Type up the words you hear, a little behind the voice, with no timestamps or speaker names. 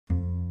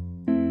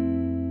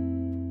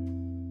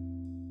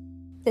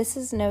This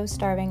is No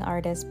Starving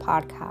Artist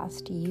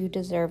podcast. You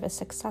deserve a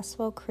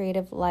successful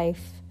creative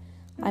life.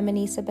 I'm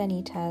Anissa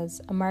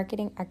Benitez, a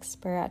marketing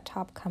expert at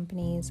top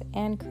companies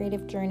and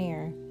creative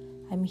journeyer.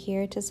 I'm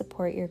here to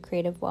support your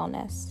creative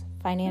wellness,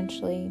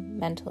 financially,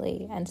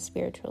 mentally, and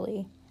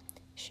spiritually.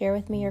 Share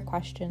with me your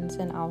questions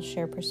and I'll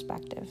share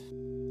perspective.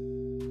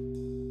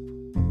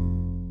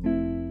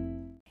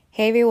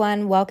 Hey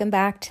everyone, welcome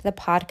back to the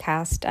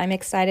podcast. I'm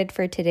excited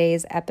for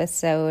today's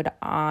episode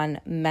on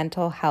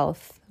mental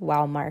health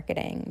while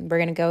marketing. We're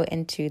going to go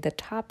into the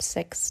top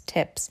 6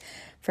 tips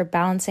for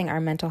balancing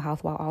our mental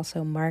health while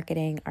also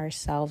marketing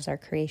ourselves, our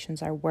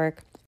creations, our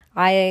work.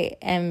 I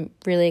am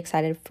really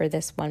excited for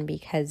this one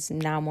because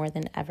now more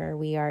than ever,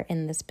 we are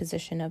in this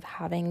position of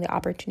having the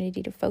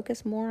opportunity to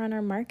focus more on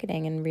our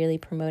marketing and really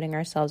promoting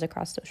ourselves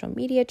across social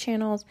media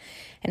channels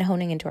and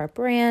honing into our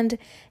brand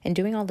and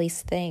doing all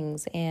these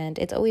things. And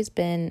it's always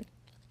been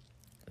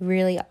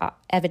really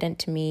evident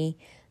to me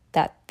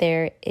that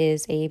there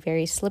is a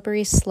very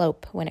slippery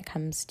slope when it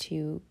comes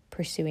to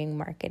pursuing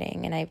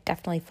marketing. And I've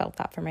definitely felt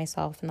that for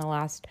myself in the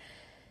last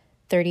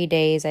 30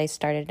 days. I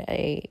started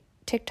a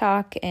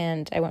TikTok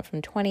and I went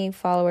from 20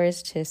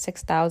 followers to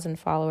 6,000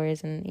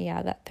 followers in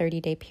that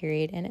 30-day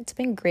period. And it's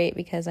been great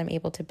because I'm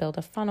able to build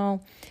a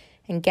funnel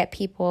and get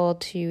people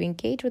to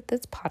engage with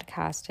this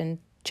podcast and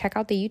check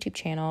out the YouTube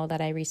channel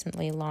that I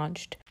recently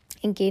launched.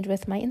 Engage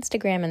with my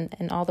Instagram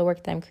and all the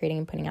work that I'm creating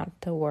and putting out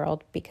to the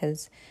world,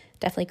 because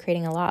definitely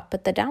creating a lot.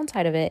 But the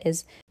downside of it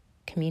is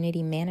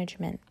community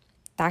management.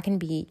 That can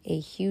be a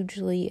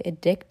hugely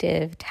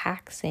addictive,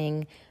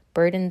 taxing,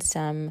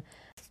 burdensome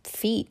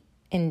feat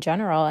in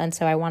general. And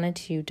so I wanted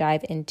to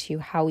dive into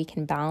how we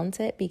can balance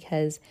it,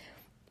 because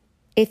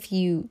if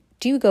you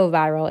do go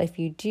viral, if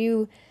you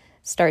do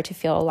start to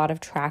feel a lot of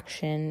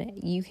traction,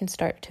 you can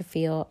start to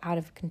feel out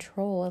of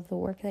control of the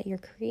work that you're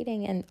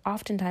creating. And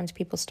oftentimes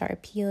people start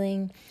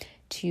appealing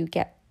to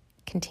get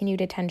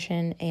continued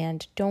attention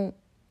and don't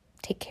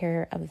take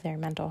care of their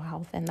mental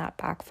health, and that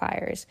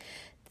backfires.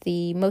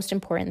 The most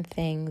important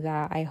thing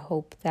that I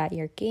hope that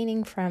you're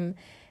gaining from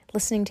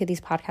listening to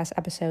these podcast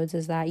episodes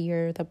is that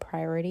you're the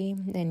priority,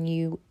 and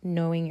you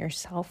knowing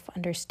yourself,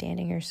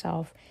 understanding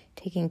yourself,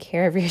 taking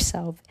care of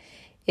yourself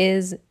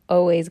is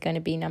always going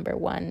to be number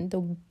one.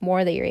 The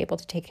more that you're able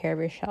to take care of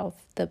yourself,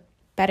 the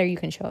better you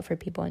can show up for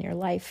people in your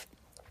life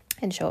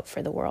and show up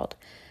for the world.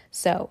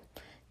 So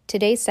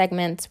today's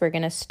segments, we're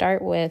going to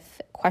start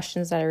with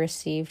questions that are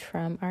received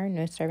from our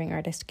No Starving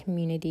Artist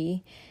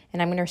community. And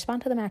I'm going to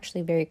respond to them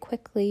actually very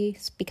quickly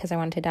because I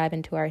want to dive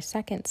into our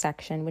second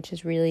section, which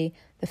is really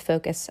the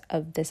focus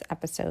of this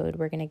episode.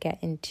 We're going to get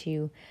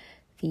into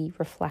the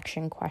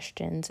reflection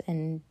questions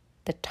and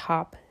the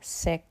top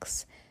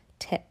 6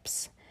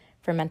 tips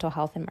for mental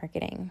health and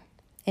marketing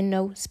in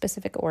no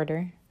specific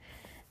order.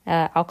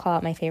 I'll call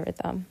out my favorite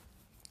though.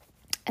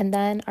 And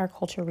then our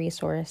culture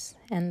resource,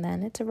 and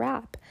then it's a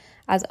wrap.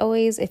 As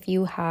always, if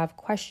you have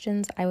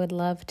questions, I would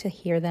love to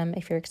hear them.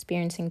 If you're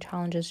experiencing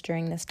challenges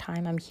during this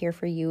time, I'm here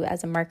for you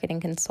as a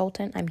marketing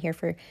consultant. I'm here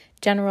for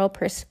general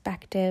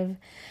perspective,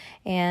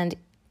 and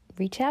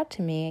reach out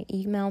to me.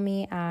 Email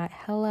me at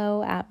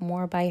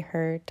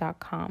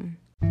hello@morebyher.com.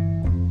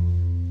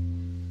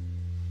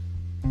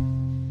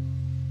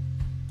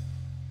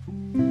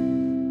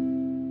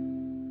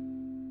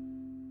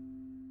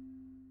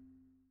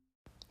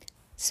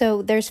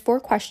 So there's 4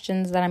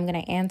 questions that I'm going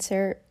to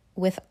answer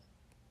with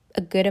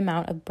a good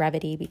amount of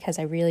brevity, because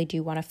I really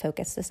do want to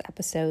focus this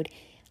episode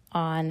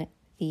on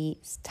the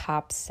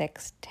top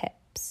 6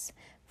 tips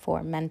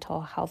for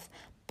mental health.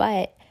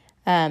 But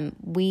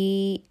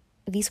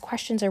these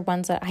questions are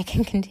ones that I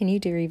can continue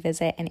to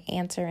revisit and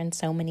answer in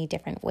so many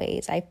different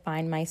ways. I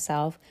find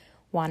myself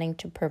wanting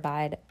to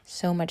provide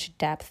so much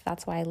depth.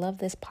 That's why I love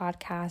this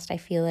podcast. I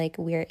feel like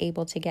we're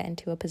able to get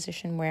into a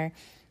position where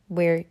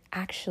we're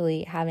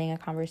actually having a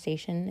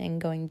conversation and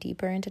going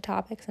deeper into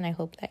topics, and I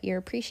hope that you're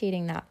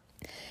appreciating that.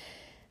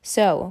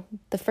 So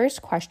the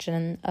first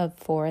question of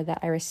 4 that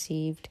I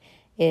received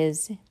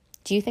is,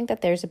 do you think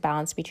that there's a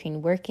balance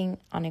between working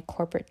on a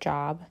corporate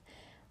job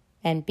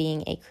and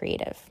being a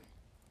creative?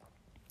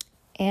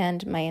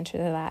 And my answer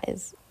to that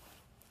is,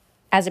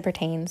 as it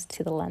pertains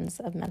to the lens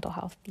of mental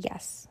health,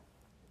 yes.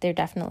 There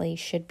definitely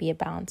should be a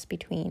balance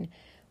between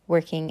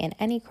working in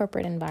any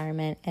corporate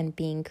environment and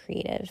being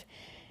creative.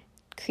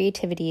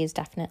 Creativity is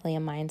definitely a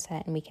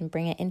mindset, and we can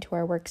bring it into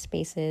our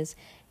workspaces,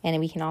 and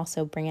we can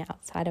also bring it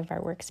outside of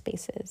our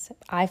workspaces.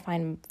 I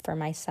find for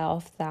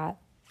myself that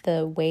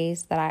the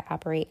ways that I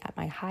operate at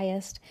my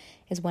highest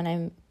is when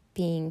I'm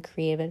being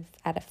creative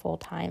at a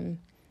full-time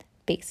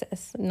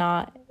basis,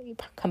 not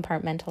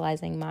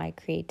compartmentalizing my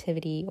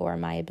creativity or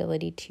my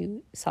ability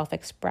to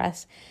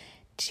self-express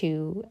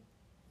to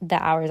the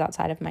hours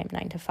outside of my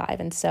 9 to 5.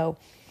 And so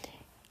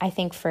I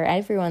think for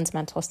everyone's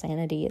mental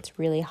sanity, it's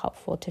really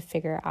helpful to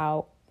figure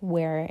out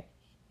whether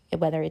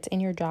it's in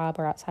your job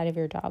or outside of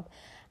your job,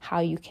 how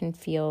you can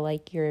feel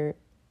like you're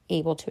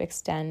able to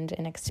extend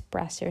and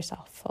express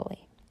yourself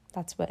fully.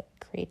 That's what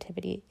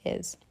creativity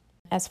is.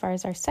 As far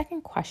as our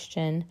second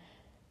question,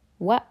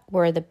 what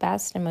were the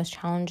best and most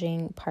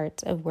challenging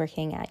parts of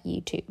working at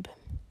YouTube?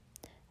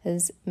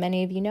 As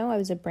many of you know, I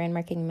was a brand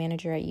marketing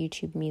manager at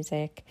YouTube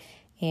Music,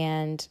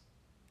 and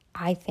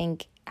I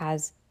think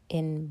as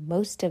in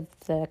most of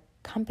the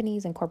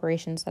companies and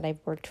corporations that I've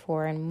worked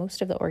for and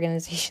most of the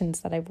organizations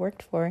that I've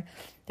worked for,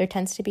 there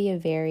tends to be a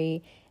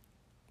very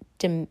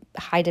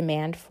high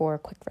demand for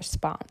quick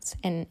response,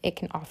 and it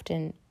can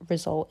often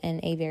result in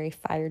a very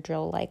fire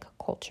drill-like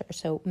culture.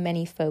 So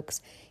many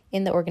folks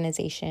in the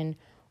organization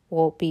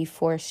will be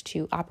forced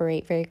to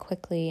operate very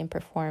quickly and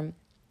perform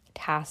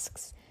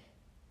tasks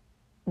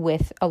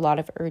with a lot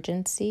of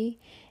urgency,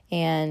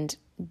 and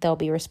they'll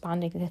be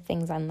responding to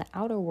things on the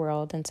outer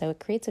world. And so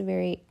it creates a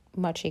very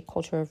much a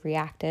culture of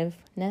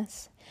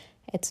reactiveness.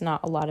 It's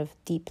not a lot of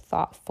deep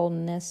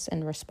thoughtfulness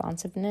and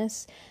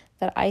responsiveness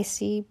that I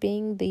see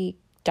being the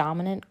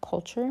dominant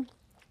culture.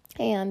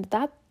 And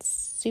that's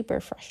super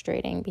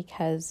frustrating,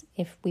 because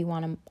if we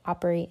want to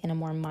operate in a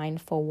more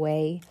mindful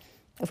way,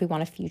 if we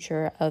want a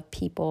future of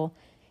people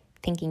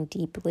thinking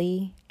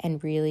deeply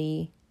and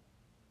really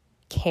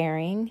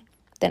caring,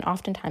 then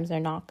oftentimes they're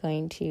not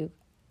going to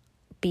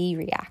be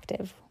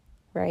reactive,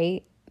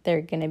 right? They're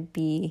going to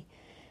be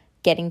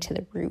getting to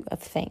the root of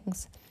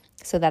things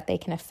so that they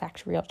can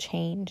affect real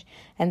change.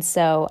 And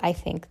so I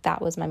think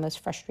that was my most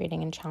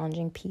frustrating and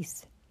challenging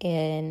piece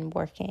in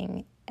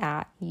working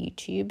at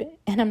YouTube.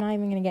 And I'm not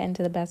even going to get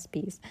into the best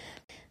piece.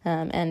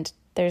 And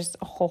there's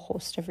a whole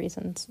host of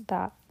reasons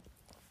that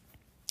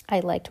I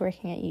liked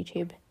working at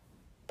YouTube,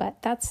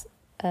 but that's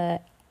a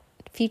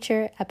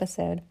future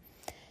episode.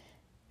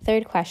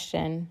 Third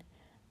question: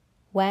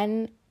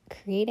 when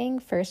creating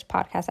first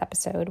podcast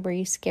episode, were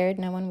you scared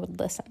no one would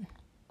listen?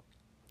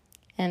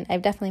 And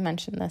I've definitely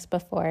mentioned this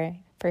before,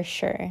 for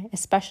sure,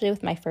 especially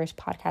with my first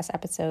podcast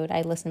episode.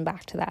 I listened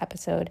back to that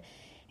episode,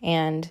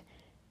 and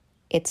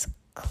it's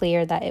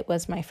clear that it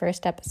was my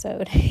first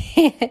episode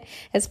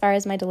as far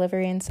as my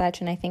delivery and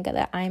such. And I think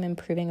that I'm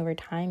improving over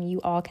time.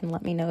 You all can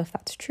let me know if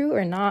that's true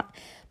or not.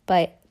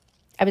 But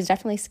I was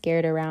definitely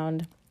scared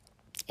around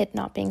it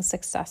not being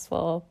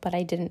successful, but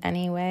I did it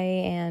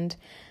anyway. And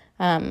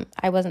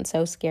I wasn't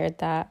so scared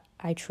that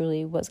I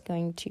truly was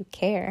going to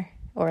care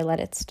or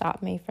let it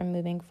stop me from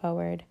moving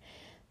forward.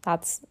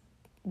 That's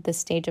the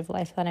stage of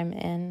life that I'm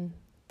in.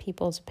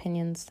 People's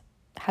opinions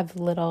have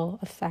little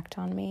effect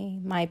on me.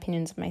 My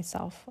opinions of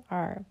myself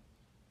are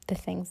the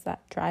things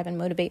that drive and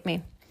motivate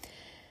me.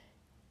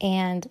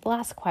 And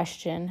last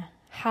question: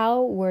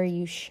 how were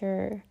you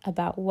sure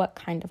about what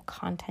kind of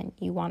content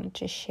you wanted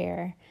to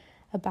share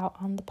about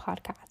on the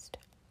podcast?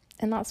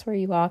 And that's where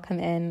you all come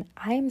in.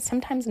 I'm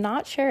sometimes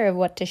not sure of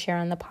what to share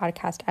on the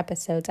podcast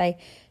episodes. I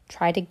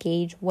try to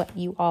gauge what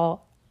you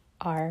all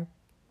are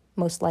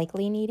most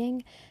likely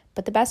needing,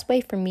 but the best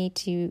way for me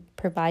to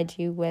provide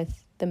you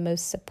with the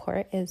most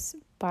support is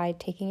by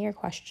taking your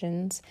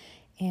questions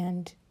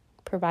and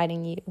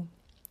providing you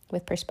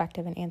with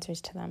perspective and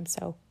answers to them.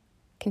 So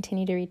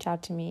continue to reach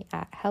out to me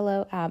at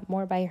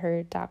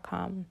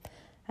hello@morebyher.com.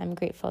 I'm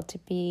grateful to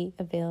be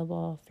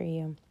available for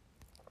you.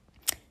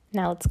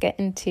 Now let's get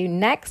into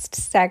next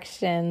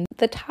section,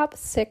 the top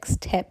 6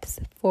 tips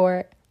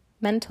for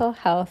mental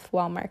health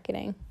while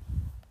marketing.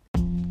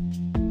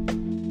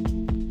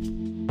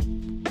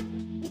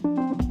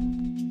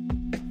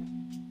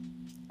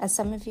 As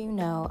some of you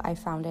know, I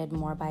founded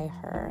More by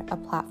Her, a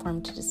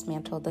platform to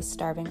dismantle the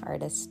starving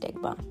artist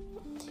stigma.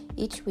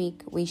 Each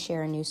week, we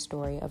share a new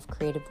story of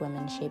creative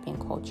women shaping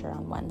culture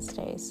on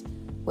Wednesdays,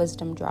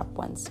 Wisdom Drop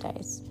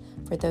Wednesdays,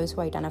 for those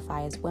who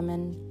identify as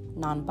women,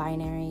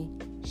 non-binary,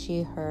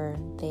 she, her,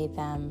 they,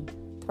 them,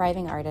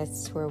 thriving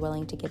artists who are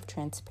willing to give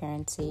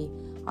transparency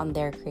on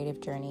their creative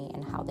journey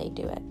and how they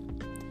do it.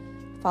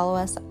 Follow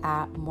us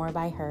at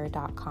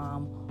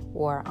morebyher.com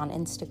or on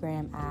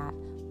Instagram at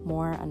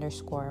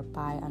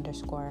more_by_her.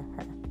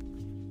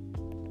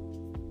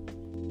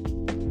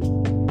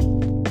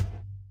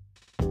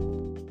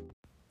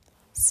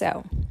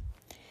 So,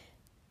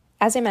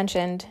 as I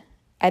mentioned,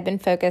 I've been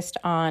focused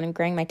on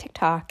growing my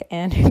TikTok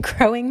and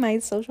growing my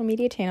social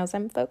media channels.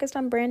 I'm focused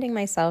on branding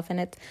myself, and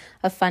it's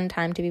a fun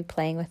time to be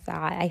playing with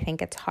that. I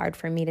think it's hard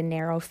for me to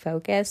narrow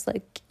focus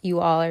like you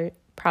all are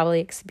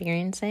probably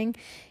experiencing.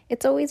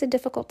 It's always a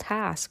difficult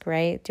task,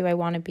 right? Do I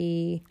want to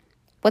be...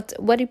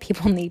 What do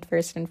people need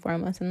first and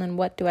foremost? And then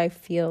what do I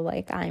feel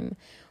like I'm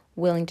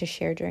willing to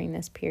share during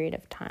this period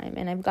of time?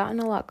 And I've gotten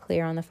a lot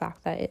clearer on the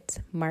fact that it's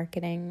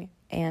marketing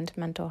and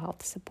mental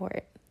health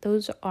support.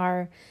 Those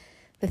are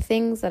the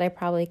things that I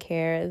probably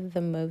care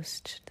the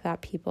most that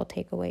people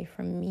take away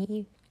from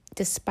me,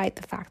 despite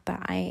the fact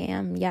that I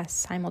am, yes,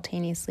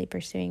 simultaneously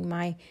pursuing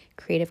my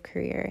creative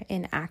career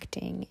in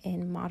acting,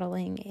 in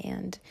modeling,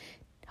 and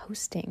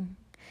hosting.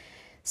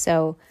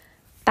 So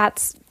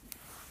that's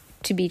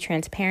to be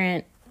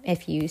transparent.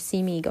 If you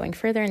see me going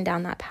further and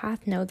down that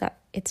path, know that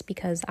it's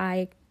because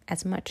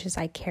as much as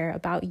I care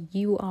about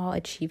you all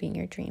achieving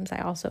your dreams, I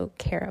also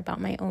care about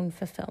my own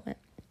fulfillment.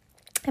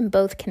 And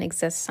both can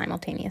exist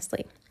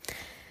simultaneously.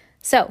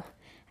 So,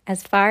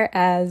 As far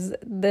as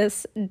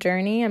this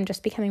journey, I'm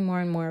just becoming more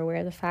and more aware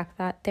of the fact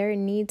that there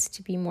needs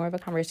to be more of a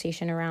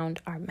conversation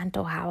around our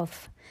mental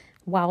health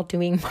while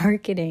doing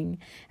marketing.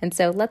 And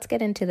so let's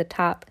get into the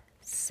top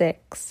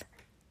 6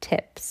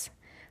 tips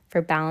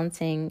for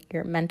balancing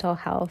your mental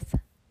health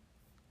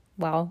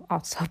while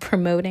also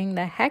promoting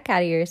the heck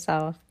out of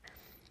yourself.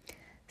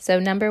 So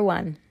number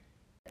 1,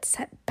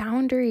 set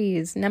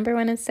boundaries. Number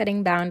 1 is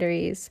setting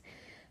boundaries.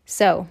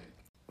 So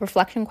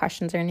reflection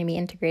questions are going to be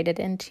integrated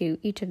into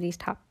each of these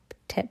top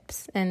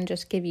tips and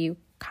just give you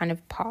kind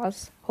of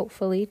pause,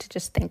 hopefully, to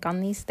just think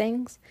on these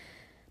things.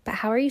 But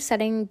how are you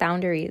setting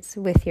boundaries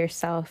with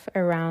yourself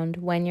around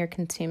when you're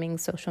consuming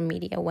social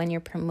media, when you're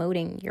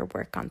promoting your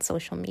work on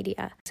social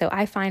media? So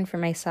I find for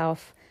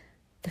myself,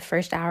 the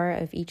first hour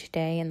of each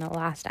day and the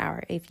last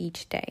hour of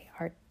each day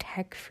are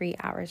tech-free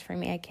hours for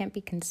me. I can't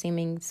be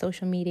consuming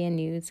social media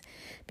news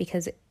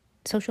because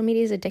social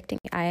media is addicting.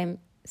 I am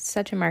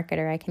such a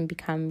marketer. I can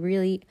become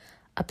really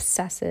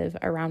obsessive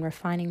around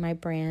refining my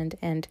brand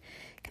and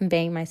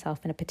conveying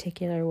myself in a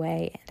particular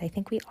way. And I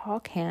think we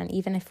all can,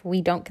 even if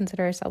we don't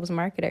consider ourselves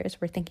marketers.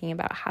 We're thinking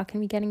about how can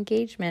we get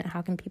engagement?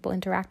 How can people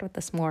interact with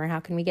us more?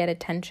 How can we get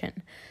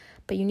attention?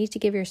 But you need to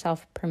give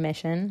yourself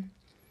permission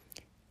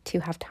to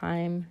have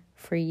time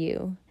for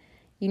you.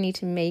 You need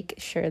to make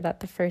sure that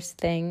the first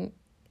thing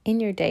in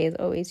your day is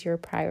always your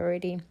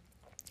priority.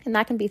 And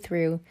that can be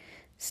through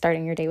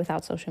starting your day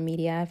without social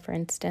media, for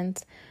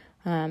instance.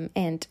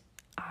 And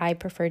I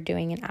prefer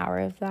doing an hour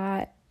of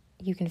that.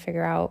 You can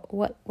figure out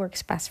what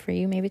works best for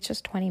you. Maybe it's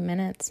just 20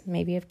 minutes.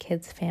 Maybe you have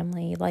kids,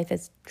 family. Life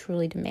is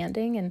truly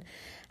demanding, and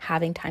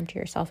having time to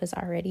yourself is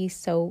already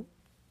so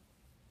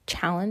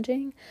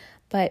challenging.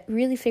 But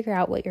really figure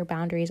out what your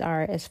boundaries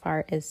are as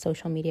far as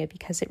social media,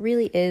 because it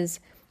really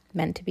is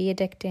meant to be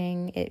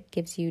addicting. It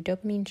gives you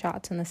dopamine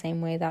shots in the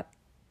same way that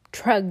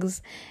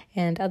drugs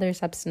and other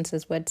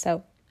substances would.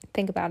 So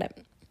think about it.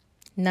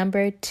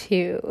 Number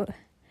 2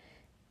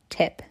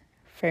 tip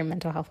for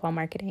mental health while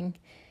marketing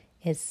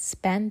is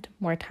spend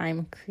more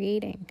time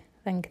creating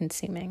than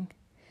consuming.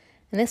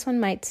 And this one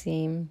might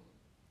seem,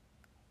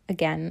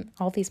 again,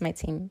 all these might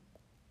seem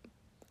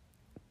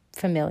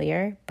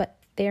familiar, but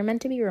they are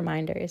meant to be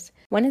reminders.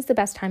 When is the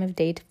best time of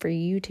day for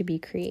you to be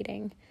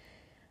creating?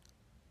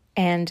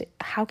 And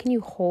how can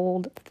you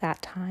hold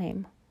that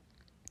time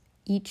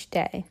each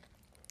day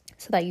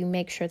so that you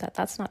make sure that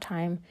that's not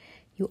time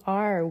you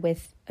are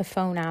with a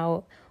phone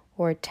out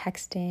or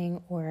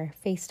texting or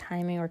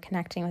FaceTiming or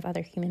connecting with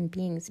other human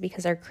beings,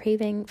 because our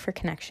craving for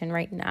connection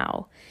right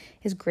now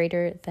is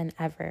greater than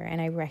ever.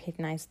 And I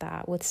recognize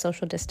that with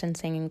social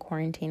distancing and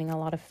quarantining, a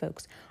lot of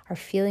folks are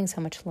feeling so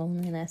much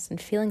loneliness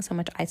and feeling so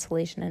much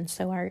isolation. And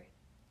so our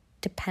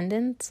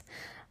dependence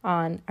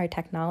on our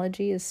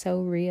technology is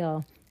so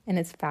real and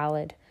it's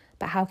valid.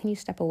 But how can you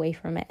step away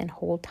from it and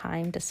hold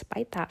time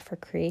despite that for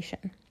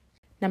creation?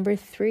 Number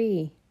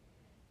 3,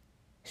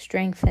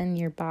 strengthen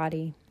your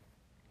body.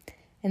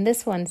 And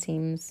this one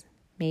seems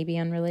maybe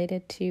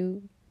unrelated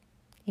to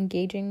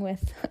engaging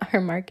with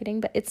our marketing,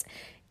 but it's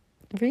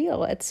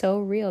real. It's so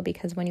real,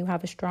 because when you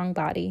have a strong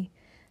body,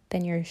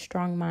 then your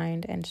strong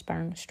mind and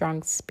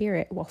strong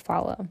spirit will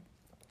follow.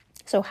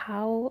 So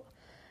how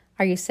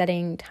are you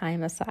setting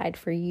time aside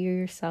for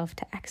yourself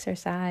to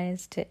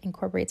exercise, to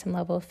incorporate some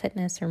level of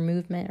fitness or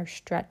movement or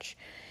stretch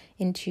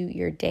into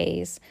your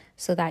days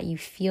so that you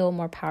feel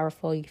more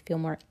powerful, you feel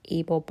more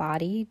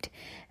able-bodied?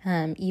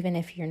 Even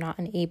if you're not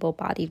an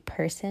able-bodied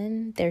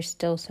person, there's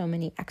still so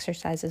many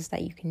exercises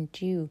that you can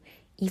do.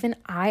 Even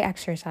eye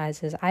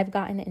exercises. I've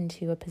gotten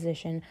into a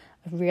position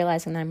of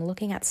realizing that I'm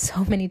looking at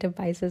so many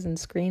devices and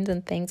screens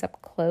and things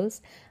up close.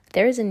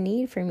 There is a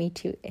need for me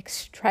to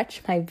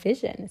stretch my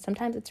vision.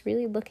 Sometimes it's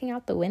really looking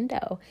out the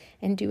window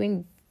and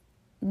doing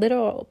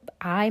literal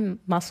eye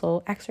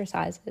muscle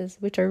exercises,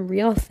 which are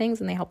real things,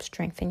 and they help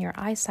strengthen your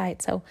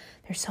eyesight. So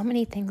there's so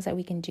many things that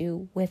we can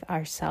do with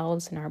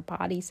ourselves and our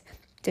bodies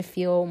to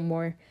feel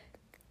more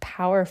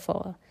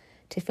powerful,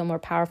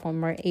 and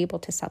more able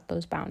to set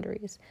those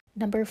boundaries.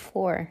 Number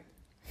 4,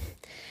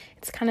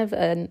 it's kind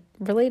of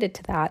related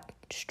to that,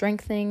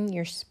 strengthening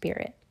your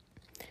spirit.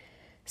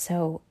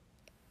 So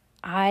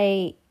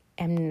I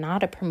am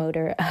not a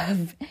promoter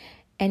of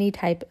any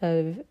type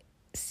of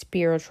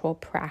spiritual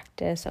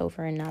practice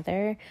over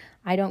another.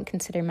 I don't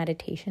consider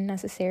meditation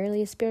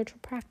necessarily a spiritual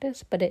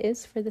practice, but it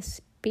is for the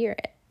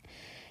spirit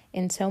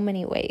in so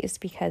many ways,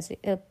 because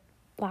it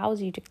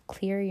allows you to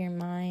clear your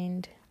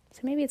mind. So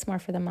maybe it's more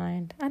for the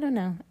mind. I don't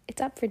know.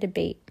 It's up for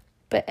debate.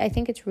 But I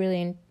think it's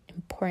really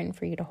important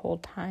for you to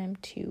hold time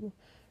to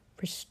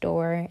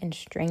restore and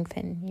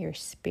strengthen your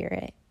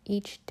spirit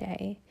each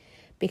day.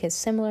 Because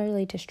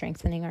similarly to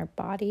strengthening our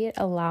body, it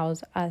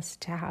allows us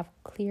to have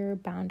clear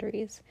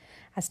boundaries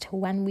as to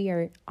when we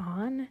are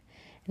on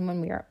and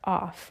when we are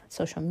off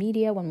social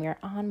media, when we are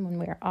on, when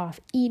we are off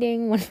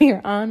eating, when we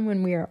are on,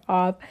 when we are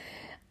off.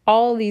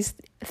 All these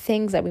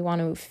things that we want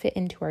to fit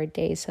into our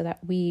days so that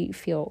we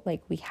feel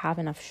like we have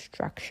enough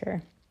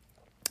structure,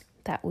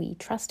 that we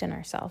trust in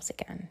ourselves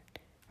again,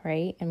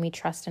 right? And we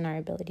trust in our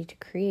ability to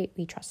create.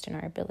 We trust in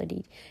our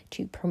ability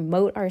to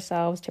promote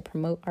ourselves, to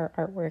promote our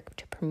artwork,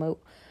 to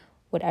promote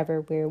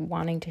whatever we're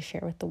wanting to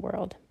share with the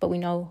world. But we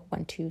know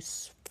when to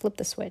flip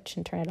the switch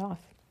and turn it off.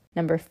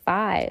 Number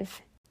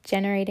 5,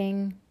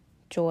 generating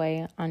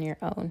joy on your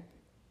own.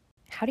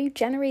 How do you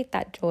generate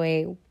that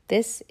joy?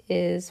 This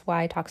is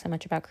why I talk so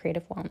much about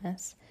creative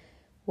wellness.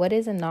 What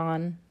is a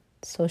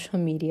non-social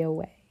media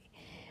way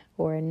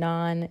or a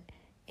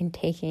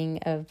non-intaking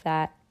of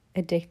that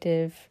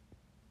addictive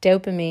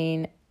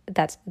dopamine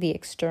that's the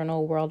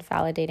external world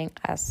validating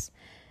us?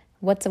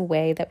 What's a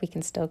way that we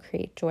can still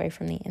create joy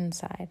from the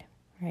inside,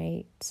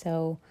 right?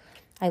 So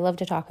I love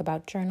to talk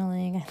about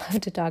journaling. I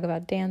love to talk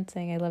about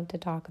dancing. I love to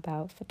talk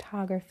about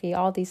photography,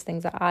 all these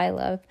things that I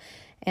love.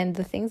 And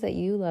the things that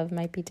you love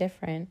might be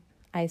different.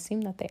 I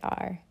assume that they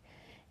are.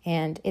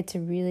 And it's a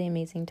really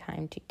amazing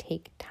time to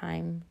take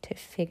time to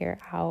figure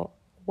out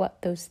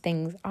what those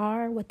things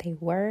are, what they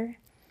were,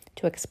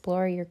 to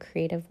explore your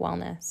creative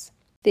wellness.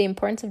 The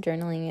importance of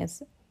journaling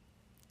is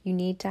you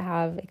need to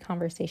have a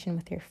conversation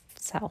with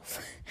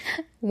yourself.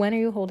 When are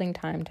you holding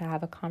time to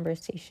have a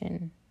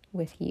conversation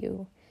with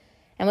you?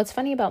 And what's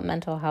funny about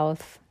mental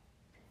health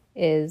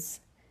is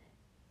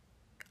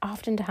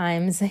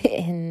oftentimes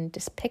in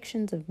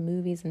depictions of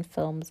movies and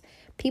films,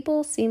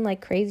 people seem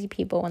like crazy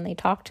people when they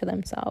talk to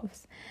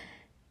themselves.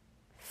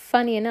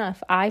 Funny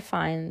enough, I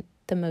find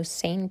the most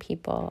sane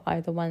people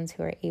are the ones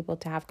who are able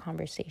to have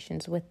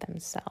conversations with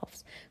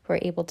themselves, who are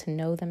able to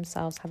know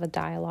themselves, have a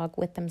dialogue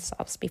with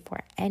themselves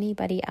before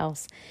anybody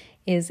else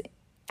is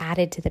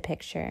added to the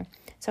picture.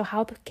 So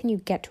how can you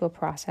get to a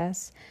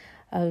process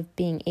of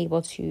being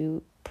able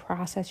to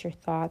process your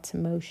thoughts,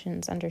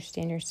 emotions,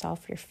 understand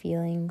yourself, your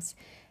feelings,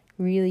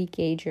 really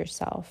gauge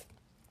yourself?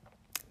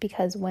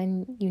 Because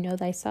when you know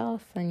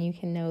thyself and you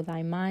can know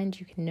thy mind,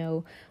 you can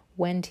know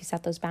when to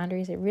set those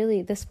boundaries.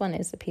 This one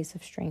is a piece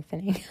of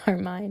strengthening our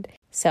mind.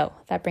 So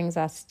that brings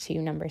us to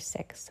number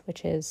 6,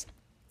 which is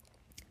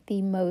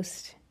the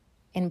most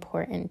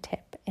important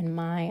tip in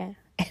my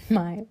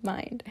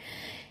mind.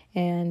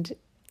 And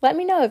let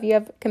me know if you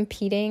have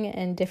competing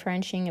and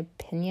differentiating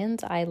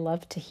opinions. I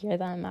love to hear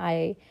them.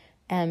 I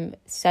am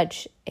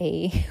such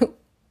a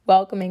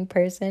welcoming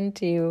person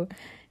to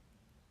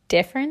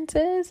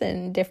differences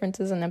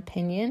in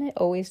opinion. It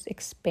always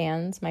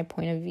expands my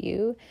point of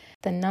view.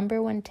 The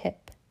number 1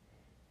 tip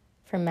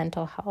for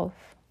mental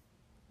health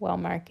while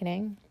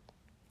marketing,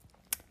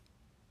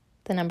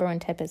 the number 1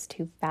 tip is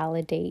to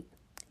validate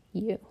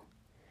you.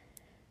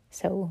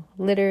 So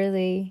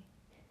literally,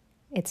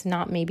 it's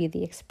not maybe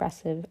the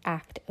expressive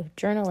act of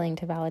journaling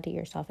to validate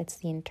yourself. It's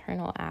the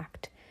internal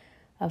act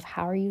of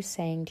how are you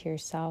saying to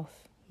yourself,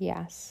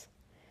 yes?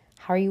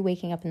 How are you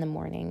waking up in the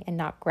morning and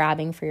not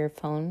grabbing for your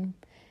phone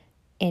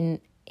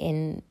in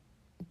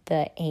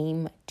the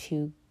aim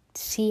to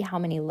see how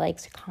many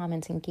likes,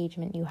 comments,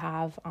 engagement you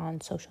have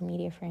on social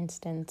media, for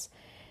instance,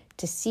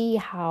 to see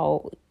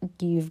how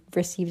you've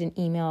received an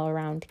email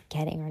around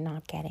getting or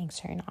not getting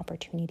certain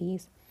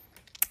opportunities?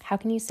 How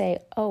can you say,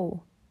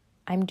 oh,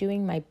 I'm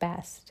doing my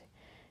best,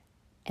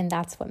 and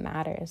that's what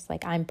matters?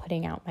 Like, I'm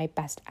putting out my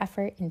best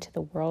effort into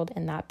the world,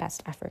 and that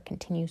best effort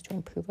continues to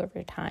improve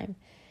over time.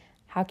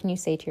 How can you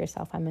say to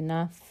yourself, I'm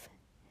enough?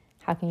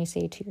 How can you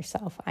say to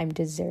yourself, I'm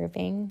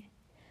deserving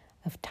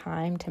of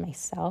time to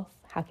myself?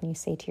 How can you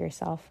say to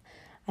yourself,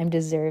 I'm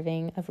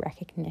deserving of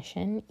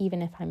recognition,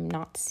 even if I'm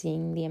not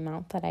seeing the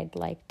amount that I'd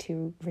like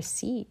to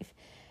receive?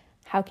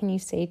 How can you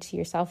say to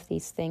yourself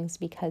these things?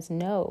 Because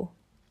know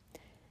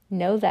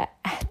that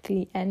at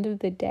the end of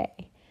the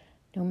day,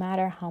 no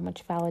matter how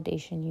much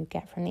validation you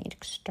get from the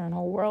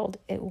external world,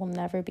 it will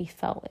never be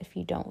felt if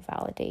you don't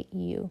validate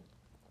you.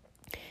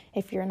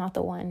 If you're not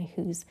the one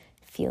who's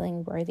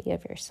feeling worthy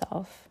of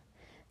yourself,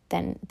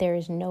 then there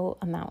is no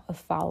amount of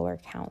follower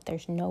count,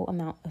 there's no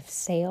amount of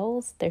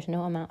sales, there's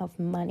no amount of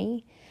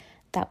money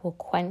that will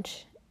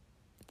quench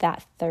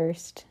that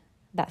thirst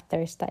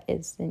that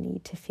is the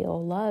need to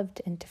feel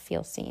loved and to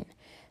feel seen.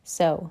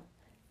 So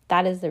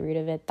that is the root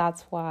of it.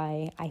 That's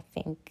why I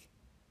think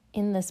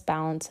in this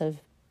balance of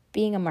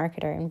being a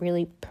marketer and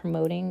really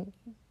promoting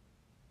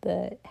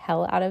the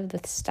hell out of the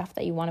stuff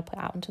that you want to put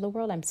out into the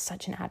world, I'm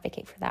such an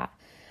advocate for that.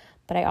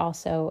 But I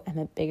also am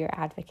a bigger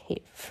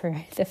advocate for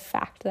the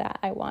fact that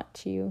I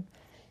want you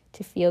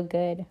to feel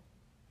good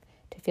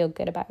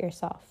about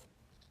yourself.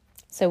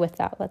 So with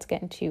that, let's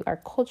get into our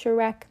culture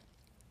wreck,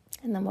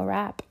 and then we'll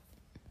wrap.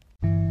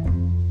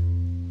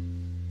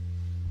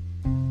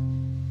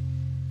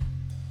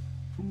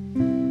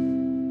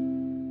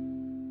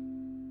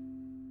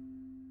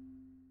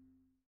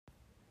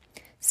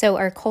 So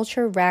our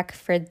culture wreck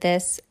for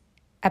this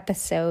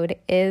episode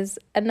is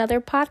another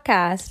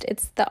podcast.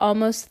 It's the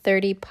Almost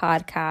 30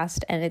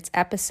 podcast, and it's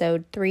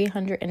episode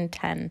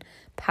 310,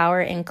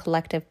 Power in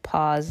Collective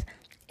Pause,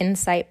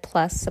 Insight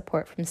plus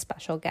support from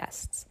special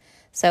guests.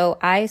 So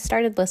I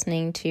started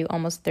listening to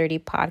Almost 30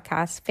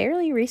 podcasts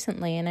fairly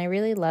recently, and I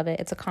really love it.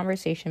 It's a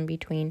conversation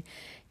between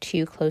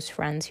 2 close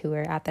friends who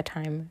were at the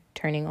time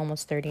turning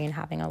almost 30 and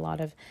having a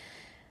lot of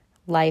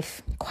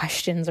life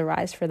questions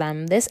arise for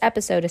them. This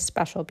episode is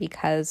special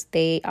because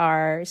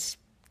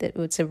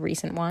it's a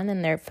recent one,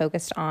 and they're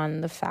focused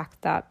on the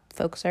fact that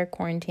folks are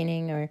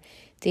quarantining or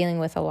dealing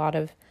with a lot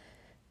of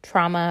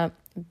trauma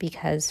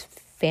because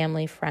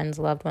family, friends,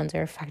 loved ones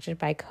are affected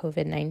by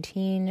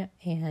COVID-19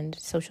 and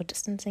social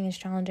distancing is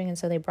challenging. And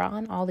so they brought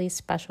on all these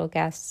special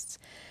guests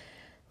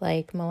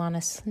like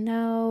Milana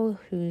Snow,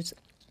 who's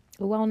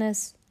a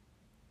wellness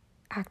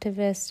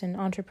activist and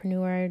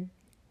entrepreneur,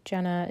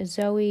 Jenna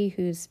Zoe,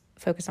 who's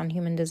focused on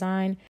human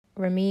design,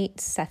 Ramit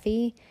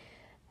Sethi,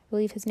 I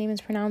believe his name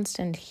is pronounced,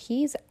 and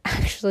he's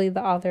actually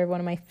the author of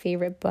one of my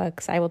favorite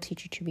books, I Will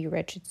Teach You to Be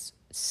Rich. It's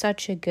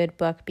such a good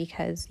book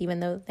because even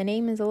though the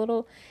name is a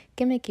little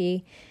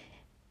gimmicky,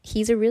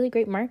 he's a really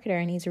great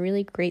marketer and he's a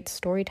really great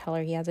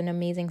storyteller. He has an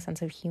amazing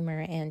sense of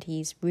humor and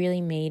he's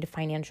really made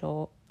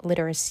financial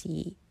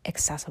literacy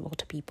accessible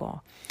to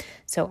people.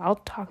 So I'll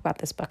talk about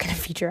this book in a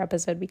future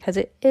episode because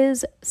it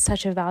is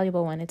such a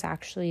valuable one. It's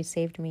actually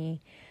saved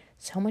me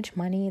so much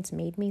money. It's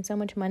made me so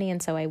much money.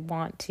 And so I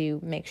want to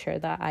make sure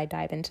that I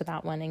dive into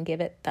that one and give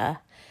it the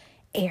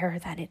air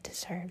that it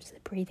deserves, the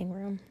breathing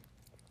room.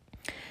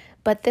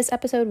 But this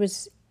episode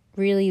was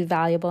really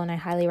valuable and I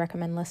highly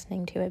recommend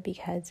listening to it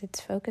because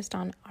it's focused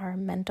on our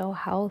mental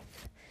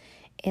health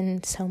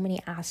in so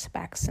many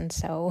aspects. And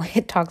so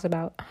it talks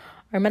about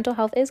our mental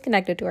health is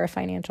connected to our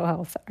financial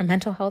health. Our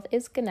mental health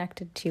is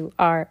connected to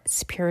our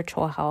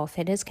spiritual health.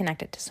 It is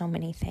connected to so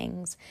many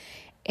things.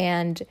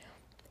 And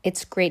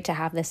it's great to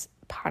have this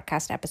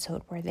podcast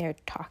episode where they're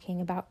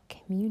talking about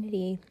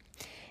community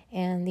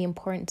and the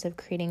importance of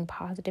creating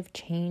positive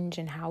change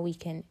and how we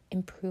can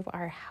improve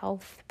our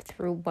health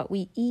through what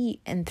we eat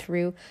and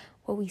through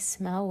what we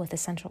smell with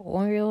essential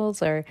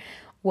oils or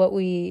what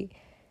we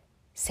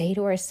say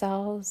to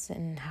ourselves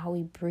and how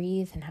we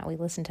breathe and how we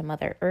listen to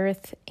Mother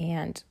Earth.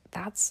 And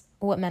that's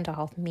what mental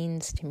health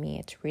means to me.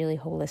 It's really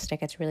holistic.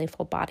 It's really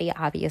full body.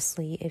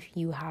 Obviously, if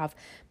you have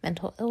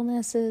mental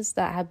illnesses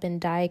that have been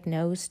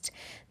diagnosed,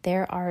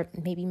 there are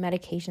maybe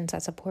medications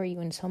that support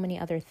you and so many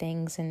other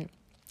things and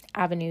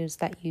avenues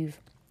that you've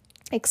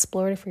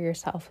explored for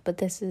yourself. But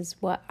this is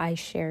what I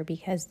share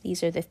because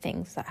these are the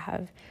things that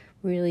have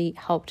really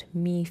helped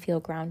me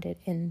feel grounded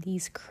in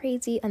these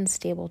crazy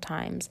unstable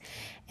times.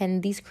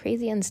 And these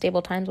crazy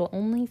unstable times will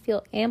only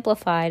feel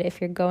amplified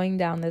if you're going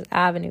down this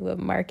avenue of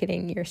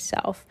marketing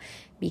yourself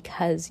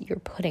because you're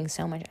putting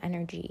so much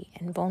energy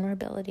and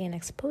vulnerability and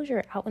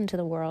exposure out into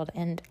the world.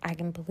 And I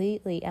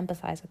completely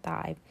empathize with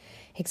that. I'm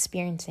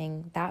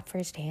experiencing that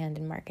firsthand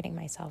in marketing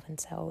myself. And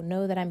so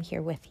know that I'm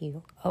here with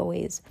you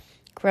always,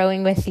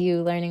 growing with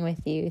you, learning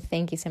with you.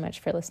 Thank you so much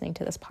for listening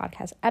to this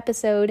podcast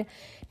episode.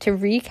 To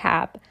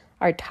recap,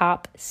 our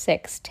top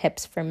 6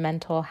 tips for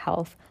mental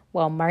health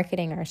while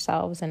marketing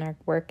ourselves and our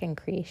work and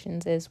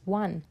creations is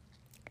 1,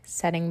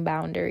 setting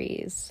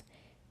boundaries.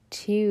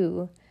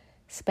 2,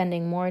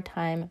 spending more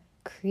time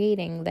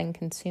creating than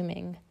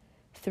consuming.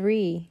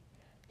 3,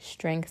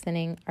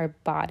 strengthening our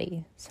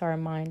body so our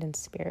mind and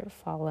spirit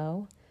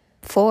follow.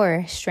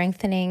 4,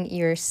 strengthening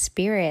your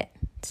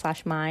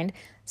spirit/mind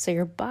so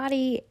your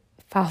body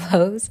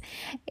follows,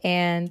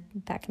 and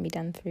that can be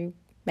done through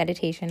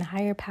meditation,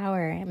 higher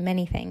power,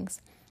 many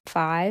things.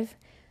 5,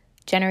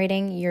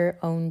 generating your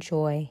own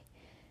joy,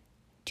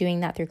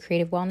 doing that through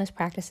creative wellness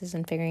practices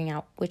and figuring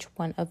out which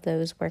one of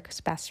those works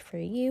best for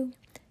you.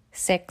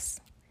 6,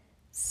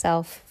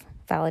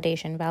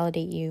 self-validation,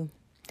 validate you,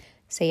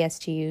 say yes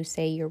to you,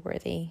 say you're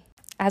worthy.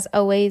 As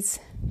always,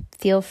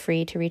 feel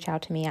free to reach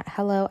out to me at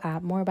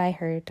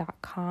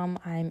hello@morebyher.com.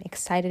 I'm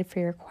excited for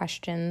your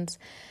questions.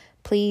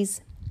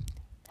 Please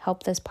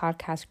help this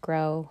podcast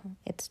grow.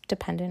 It's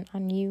dependent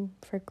on you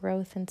for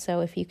growth. And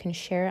so if you can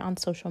share it on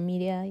social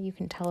media, you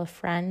can tell a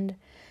friend,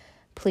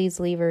 please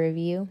leave a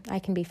review. I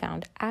can be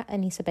found at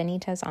Anissa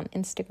Benitez on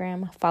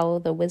Instagram. Follow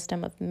the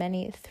wisdom of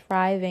many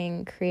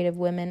thriving creative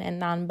women and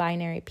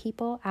non-binary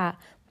people at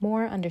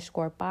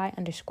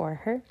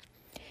more_by_her.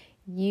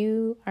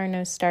 You are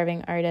no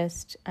starving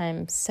artist.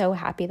 I'm so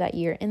happy that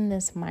you're in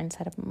this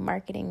mindset of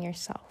marketing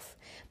yourself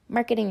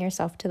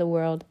to the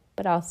world,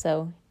 but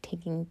also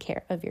taking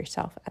care of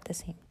yourself at the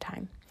same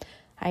time.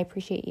 I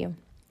appreciate you.